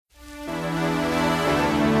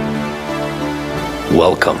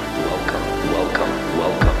Welcome.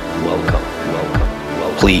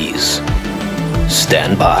 Please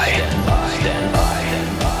stand by.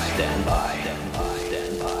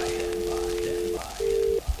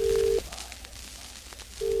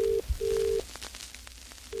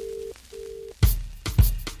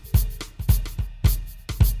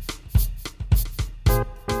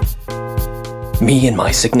 Me and my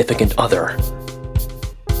significant other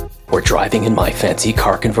were driving in my fancy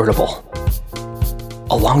car convertible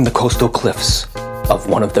along the coastal cliffs of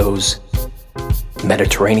one of those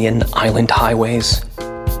Mediterranean island highways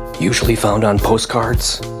usually found on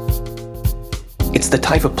postcards. It's the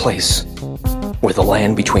type of place where the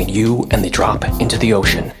land between you and the drop into the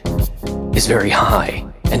ocean is very high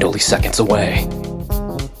and only seconds away.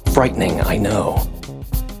 Frightening, I know,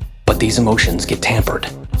 but these emotions get tempered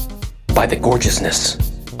by the gorgeousness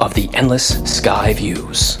of the endless sky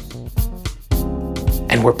views.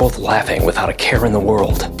 And we're both laughing without a care in the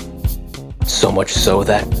world. So much so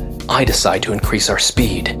that I decide to increase our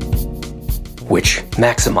speed, which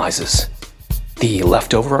maximizes the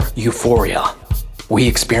leftover euphoria we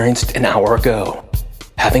experienced an hour ago,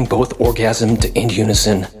 having both orgasmed in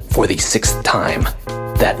unison for the 6th time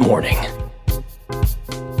that morning.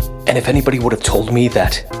 And if anybody would have told me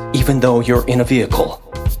that even though you're in a vehicle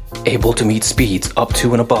able to meet speeds up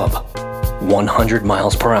to and above 100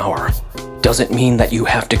 miles per hour, doesn't mean that you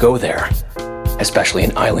have to go there, especially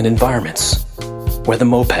in island environments, where the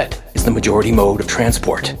moped is the majority mode of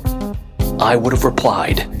transport, I would have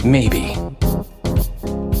replied, maybe.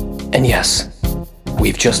 And yes,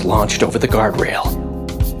 we've just launched over the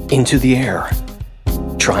guardrail, into the air,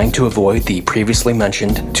 trying to avoid the previously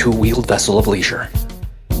mentioned two-wheeled vessel of leisure.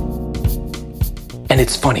 And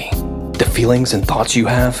it's funny, the feelings and thoughts you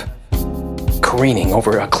have, careening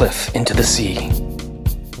over a cliff into the sea.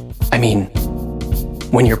 I mean,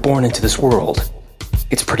 when you're born into this world,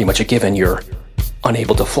 it's pretty much a given you're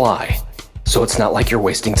unable to fly, so it's not like you're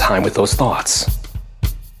wasting time with those thoughts.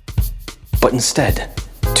 But instead,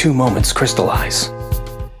 2 moments crystallize,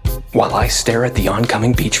 while I stare at the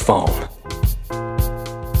oncoming beach foam.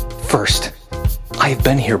 First, I've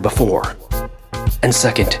been here before, and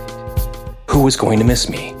second, who was going to miss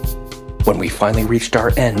me when we finally reached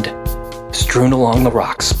our end, strewn along the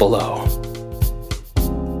rocks below?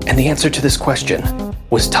 And the answer to this question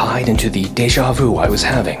was tied into the déjà vu I was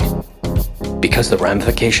having, because the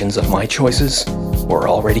ramifications of my choices were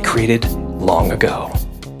already created long ago.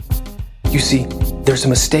 You see, there's a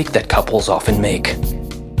mistake that couples often make,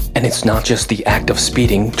 and it's not just the act of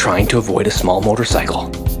speeding trying to avoid a small motorcycle.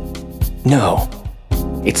 No,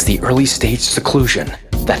 it's the early stage seclusion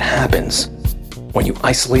that happens when you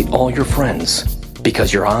isolate all your friends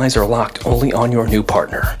because your eyes are locked only on your new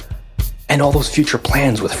partner. And all those future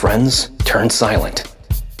plans with friends turn silent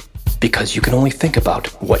because you can only think about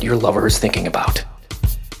what your lover is thinking about,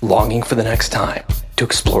 longing for the next time to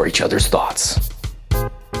explore each other's thoughts.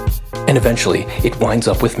 And eventually, it winds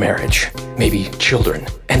up with marriage, maybe children,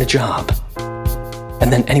 and a job.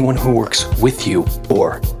 And then anyone who works with you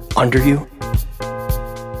or under you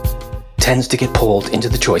tends to get pulled into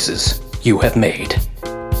the choices you have made.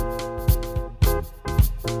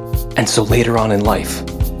 And so later on in life,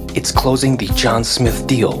 it's closing the John Smith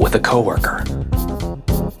deal with a coworker.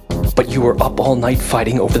 But you were up all night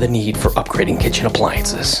fighting over the need for upgrading kitchen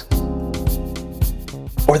appliances.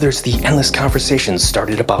 Or there's the endless conversations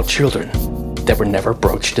started about children that were never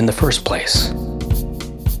broached in the first place.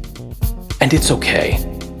 And it's okay.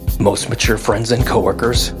 Most mature friends and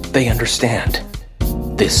coworkers, they understand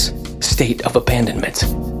this state of abandonment,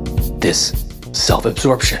 this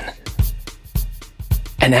self-absorption,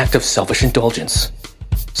 an act of selfish indulgence,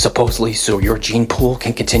 supposedly so your gene pool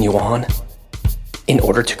can continue on in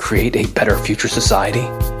order to create a better future society,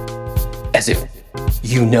 as if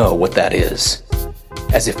you know what that is,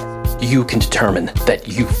 as if you can determine that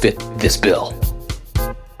you fit this bill.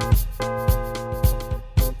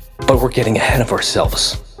 But we're getting ahead of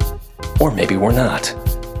ourselves, or maybe we're not.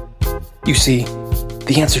 You see,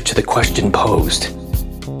 the answer to the question posed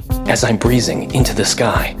as I'm breezing into the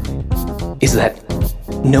sky is that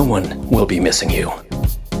no one will be missing you.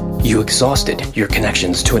 You exhausted your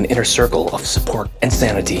connections to an inner circle of support and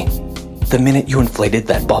sanity the minute you inflated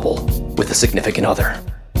that bubble with a significant other.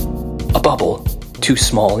 A bubble too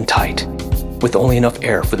small and tight, with only enough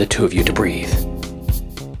air for the two of you to breathe.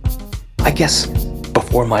 I guess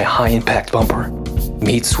before my high-impact bumper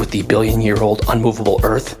meets with the billion-year-old unmovable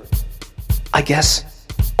Earth, I guess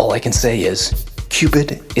all I can say is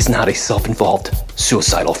Cupid is not a self-involved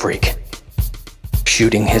suicidal freak,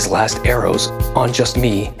 shooting his last arrows on just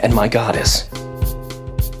me and my goddess.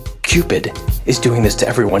 Cupid is doing this to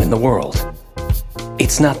everyone in the world.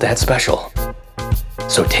 It's not that special.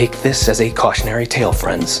 So take this as a cautionary tale,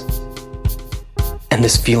 friends. And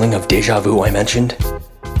this feeling of deja vu I mentioned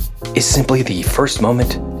is simply the first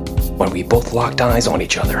moment when we both locked eyes on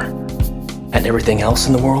each other, and everything else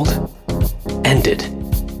in the world ended,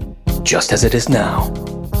 just as it is now,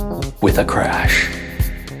 with a crash.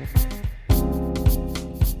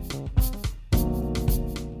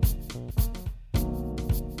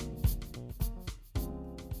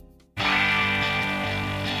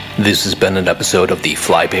 This has been an episode of the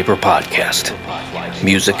Flypaper Podcast.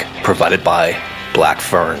 Music provided by Black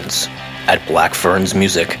Ferns at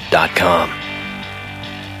blackfernsmusic.com.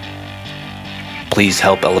 Please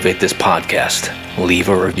help elevate this podcast. Leave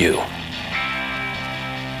a review.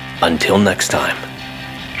 Until next time,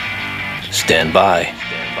 stand by